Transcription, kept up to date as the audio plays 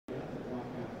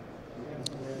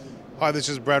Hi, this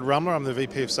is Brad Rumler. I'm the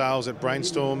VP of Sales at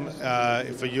Brainstorm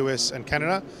for US and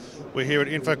Canada. We're here at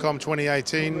InfoComm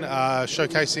 2018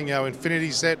 showcasing our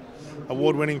infinityset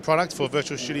award-winning product for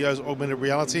virtual studios augmented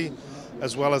reality,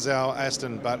 as well as our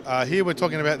Aston. But here we're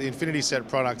talking about the infinityset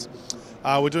product.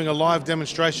 We're doing a live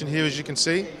demonstration here, as you can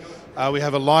see. We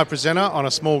have a live presenter on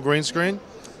a small green screen,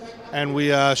 and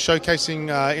we are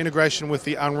showcasing integration with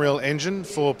the Unreal Engine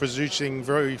for producing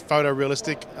very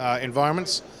photorealistic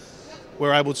environments.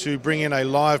 We're able to bring in a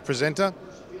live presenter,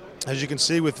 as you can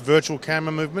see, with virtual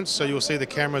camera movements, so you'll see the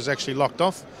camera is actually locked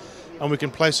off, and we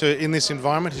can place her in this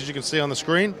environment, as you can see on the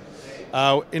screen,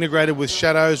 integrated with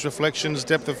shadows, reflections,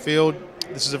 depth of field.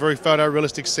 This is a very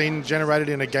photorealistic scene generated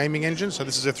in a gaming engine, so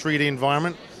this is a 3D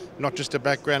environment, not just a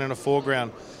background and a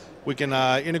foreground. We can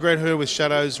integrate her with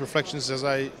shadows, reflections,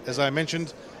 as I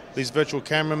mentioned, these virtual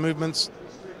camera movements,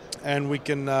 and we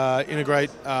can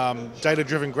integrate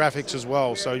data-driven graphics as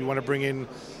well. So you want to bring in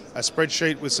a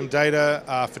spreadsheet with some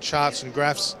data for charts and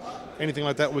graphs, anything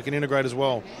like that we can integrate as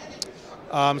well.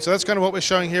 So that's kind of what we're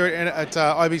showing here at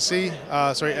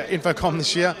InfoComm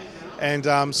this year. And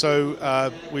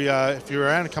if you're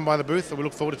around, come by the booth, and we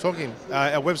look forward to talking.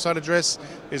 Our website address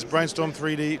is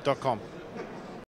brainstorm3d.com.